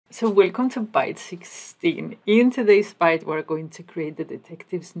So welcome to Byte 16. In today's byte, we're going to create the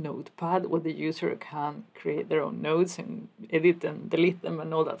detective's notepad where the user can create their own notes and edit and delete them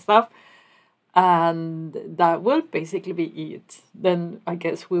and all that stuff. And that will basically be it. Then I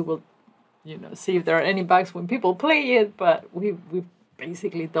guess we will, see if there are any bugs when people play it, but we've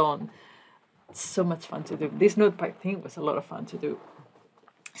basically done so much fun to do. This notepad thing was a lot of fun to do.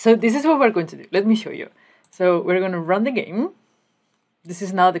 So this is what we're going to do. Let me show you. So we're going to run the game. This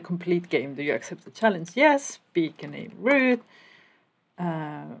is now the complete game. Do you accept the challenge? Yes. Speak and name root.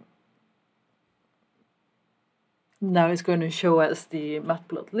 Now it's going to show us the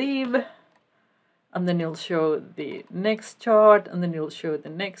matplotlib. And then it'll show the next chart. And then it'll show the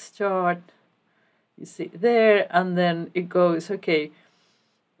next chart. You see there. And then it goes, okay,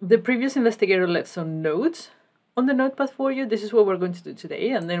 the previous investigator left some notes on the notepad for you. This is what we're going to do today.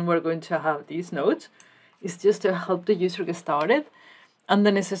 And then we're going to have these notes. It's just to help the user get started. And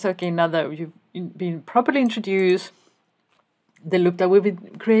then it says, okay, now that you've been properly introduced, the loop that we've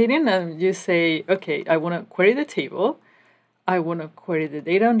been creating, and you say, okay, I want to query the table. I want to query the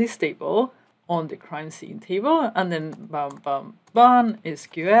data on this table, on the crime scene table, and then bam, bam, bam,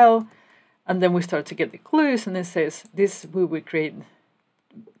 SQL. And then we start to get the clues, and it says, this we will create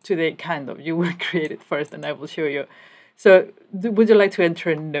today, kind of. You will create it first, and I will show you. So would you like to enter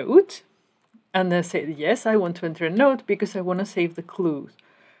a note? And then say, yes, I want to enter a note because I want to save the clues.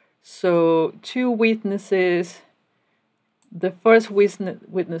 So 2 witnesses, the first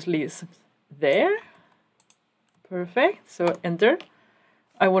witness lists there. Perfect. So enter.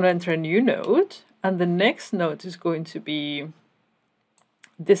 I want to enter a new note. And the next note is going to be,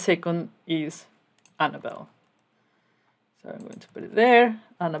 the second is Annabelle. So I'm going to put it there,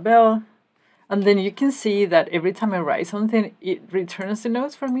 Annabelle. And then you can see that every time I write something, it returns the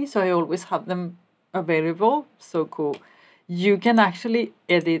notes for me. So I always have them available. So cool. You can actually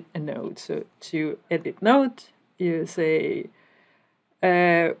edit a note. So to edit note, you say,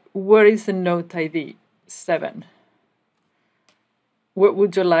 where is the note ID? 7. What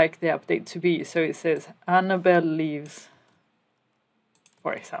would you like the update to be? So it says, Annabelle leaves,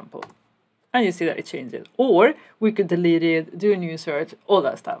 for example. And you see that it changes. Or we could delete it, do a new search, all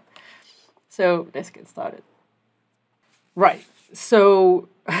that stuff. So let's get started. Right, so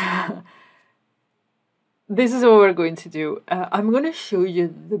this is what we're going to do. I'm going to show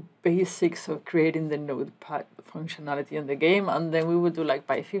you the basics of creating the notepad functionality in the game, and then we will do like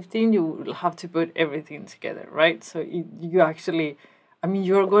by 15, you will have to put everything together, right? So you actually,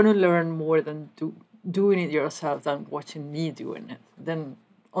 you're going to learn more than doing it yourself than watching me doing it. Then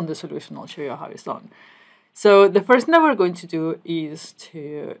on the solution, I'll show you how it's done. So the first thing that we're going to do is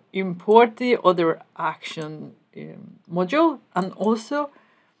to import the other action module and also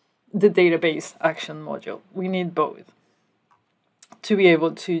the database action module. We need both to be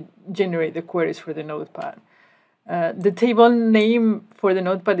able to generate the queries for the notepad. The table name for the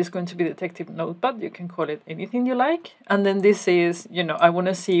notepad is going to be Detective Notepad. You can call it anything you like. And then this is, I want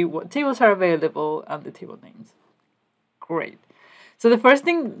to see what tables are available and the table names. Great. So the first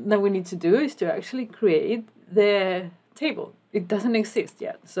thing that we need to do is to actually create the table. It doesn't exist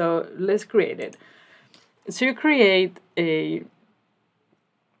yet, so let's create it. So you create a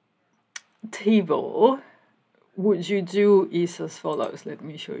table. What you do is as follows. Let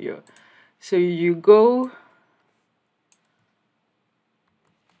me show you. So you go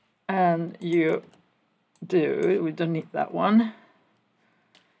and you do, we don't need that one.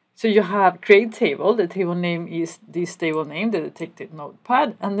 So you have create table. The table name is this table name, the detective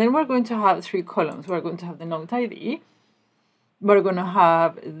notepad. And then we're going to have 3 columns. We're going to have the note ID. We're going to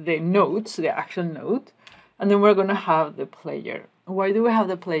have the notes, the action note. And then we're going to have the player. Why do we have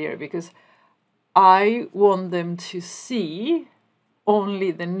the player? Because I want them to see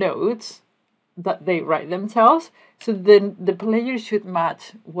only the notes that they write themselves. So then the player should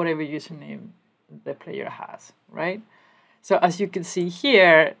match whatever username the player has, right? So as you can see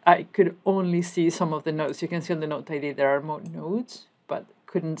here, I could only see some of the notes. You can see on the note ID there are more notes, but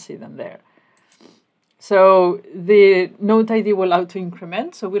couldn't see them there. So the note ID will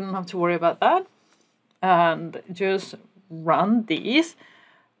auto-increment, so we don't have to worry about that. And just run these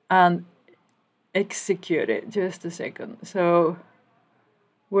and execute it. Just a second. So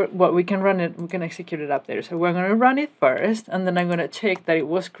we can run it, we can execute it up there. So we're going to run it first, and then I'm going to check that it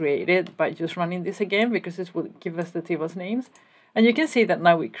was created by just running this again, because this will give us the table's names. And you can see that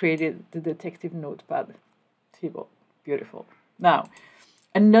now we created the detective notepad table. Beautiful. Now,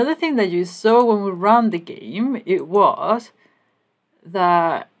 another thing that you saw when we ran the game, it was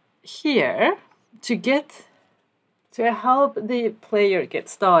that here, to help the player get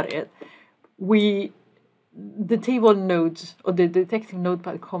started, we the table nodes or the detective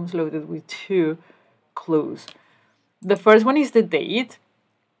notepad comes loaded with two clues. The first one is the date,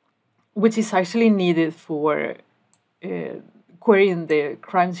 which is actually needed for querying the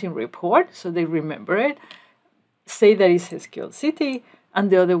crime scene report, so they remember it. Say that it's SQLite, and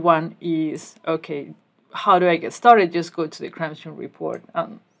the other one is, okay, how do I get started? Just go to the crime scene report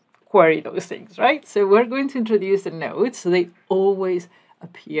and query those things, right? So we're going to introduce the nodes so they always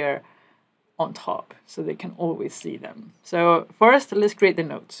appear on top, so they can always see them. So first, let's create the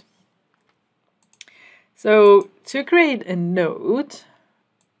nodes. So to create a node,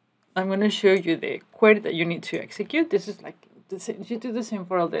 I'm going to show you the query that you need to execute. This is like the same. You do the same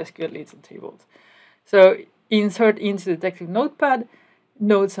for all the SQLite and tables. So insert into the detective notepad,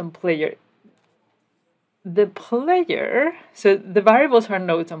 nodes and player. The player, so the variables are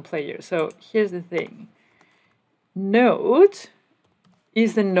nodes and player. So here's the thing. Node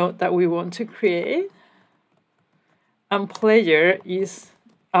is the node that we want to create, and player is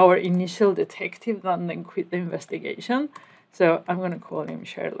our initial detective that then quit the investigation. So I'm going to call him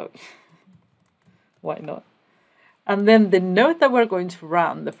Sherlock. Why not? And then the node that we're going to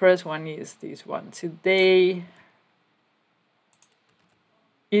run, the first one is this one. Today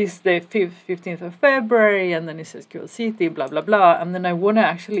is the 15th of February, and then it says SQLite, blah, blah, blah. And then I want to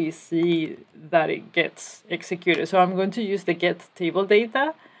actually see that it gets executed. So I'm going to use the get table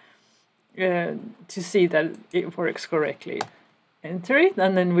data to see that it works correctly. Enter it,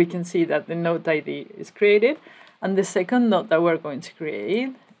 and then we can see that the node ID is created. And the second node that we're going to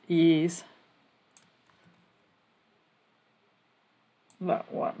create is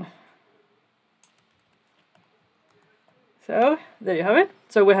that one. So there you have it.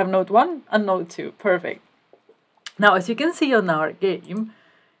 So we have node 1 and node 2. Perfect. Now, as you can see on our game,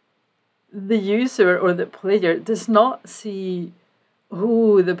 the user or the player does not see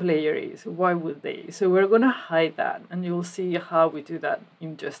who the player is. Why would they? So we're going to hide that, and you'll see how we do that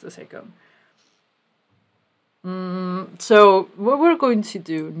in just a second. So what we're going to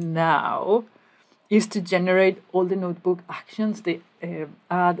do now is to generate all the notebook actions, the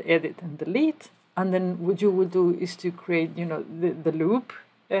add, edit, and delete. And then what you will do is to create, the loop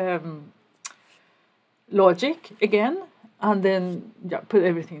logic again, and then put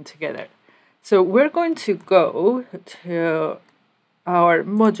everything together. So we're going to go to our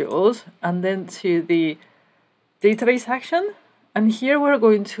modules and then to the database action. And here we're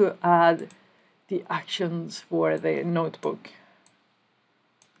going to add the actions for the notebook.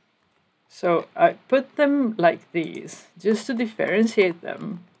 So I put them like these, just to differentiate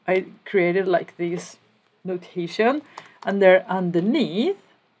them. I created like this notation, and there underneath,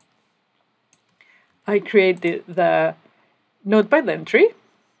 I created the notepad entry,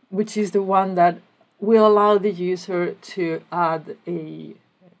 which is the one that will allow the user to add a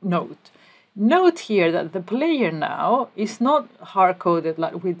note. Note here that the player now is not hard-coded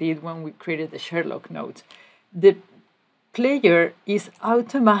like we did when we created the Sherlock note. The player is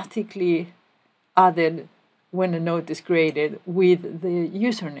automatically added when a note is created with the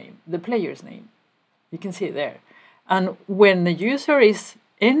username, the player's name. You can see it there. And when the user is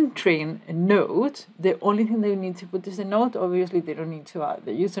entering a note, the only thing they need to put is a note. Obviously, they don't need to add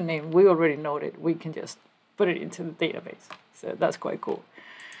the username. We already know it. We can just put it into the database. So that's quite cool.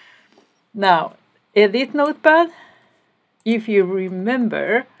 Now, edit notepad. If you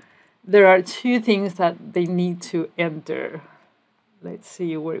remember, there are two things that they need to enter. Let's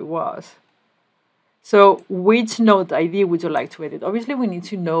see where it was. So which node ID would you like to edit? Obviously, we need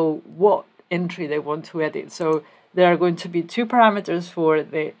to know what entry they want to edit. So there are going to be two parameters for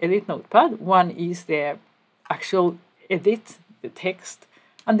the edit notepad. One is the actual edit, the text,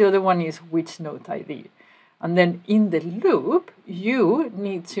 and the other one is which node ID. And then in the loop, you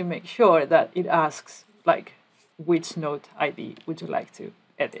need to make sure that it asks like which node ID would you like to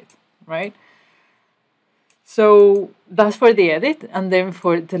edit, right? So that's for the edit, and then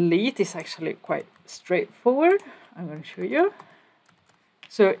for delete is actually quite straightforward. I'm going to show you.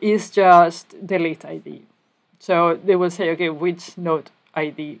 So it's just delete ID. So they will say, okay, which node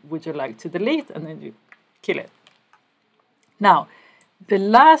ID would you like to delete? And then you kill it. Now, the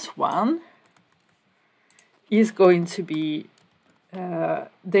last one is going to be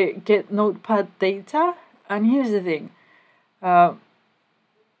the get notepad data. And here's the thing.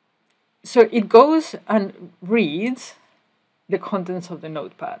 So it goes and reads the contents of the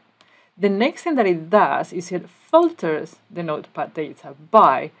notepad. The next thing that it does is it filters the notepad data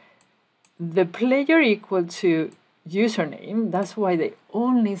by the player equal to username. That's why they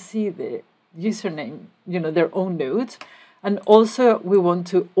only see the username, their own notes. And also we want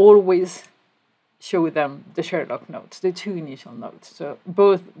to always show them the Sherlock notes, the two initial notes. So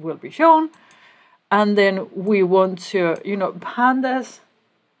both will be shown. And then we want to, you know, pandas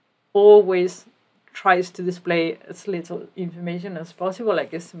always tries to display as little information as possible, I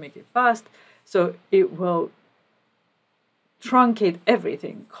guess, to make it fast. So it will truncate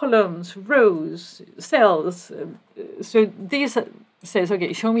everything, columns, rows, cells. So this says,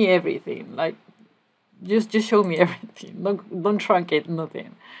 okay, show me everything. Like, just show me everything. Don't truncate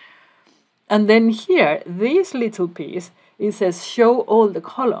nothing. And then here, this little piece, it says show all the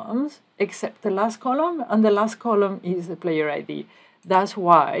columns except the last column, and the last column is the player ID. That's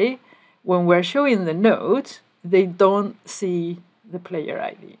why when we're showing the notes, they don't see the player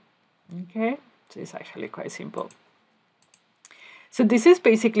ID. Okay, so it's actually quite simple. So this is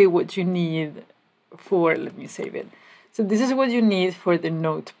basically what you need for, let me save it. So this is what you need for the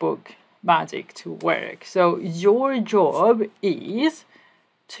notebook magic to work. So your job is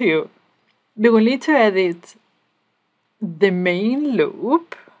to, you will need to edit the main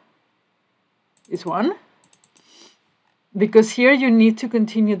loop, is one, because here you need to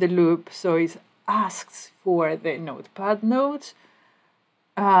continue the loop, so it asks for the notepad nodes,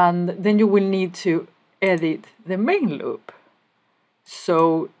 and then you will need to edit the main loop.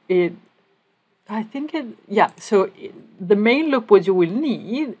 So the main loop, what you will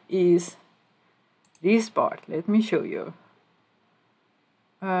need is this part. Let me show you.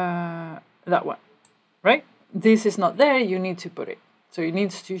 That one, right? This is not there, you need to put it. So it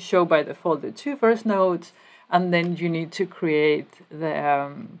needs to show by default the two first nodes, and then you need to create the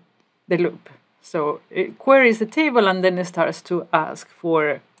loop. So it queries the table, and then it starts to ask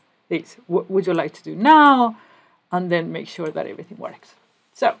for this. What would you like to do now? And then make sure that everything works.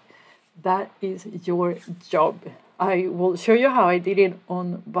 So that is your job. I will show you how I did it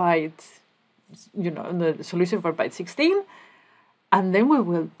on byte, you know, the solution for byte 16, and then we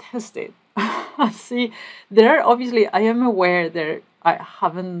will test it. See, there are obviously, I am aware that I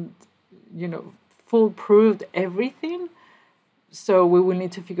haven't, you know, foolproofed everything. So we will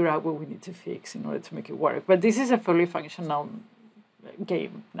need to figure out what we need to fix in order to make it work. But this is a fully functional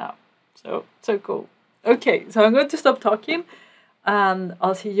game now. So cool. Okay, so I'm going to stop talking, and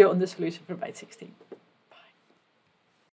I'll see you on the solution for byte 16.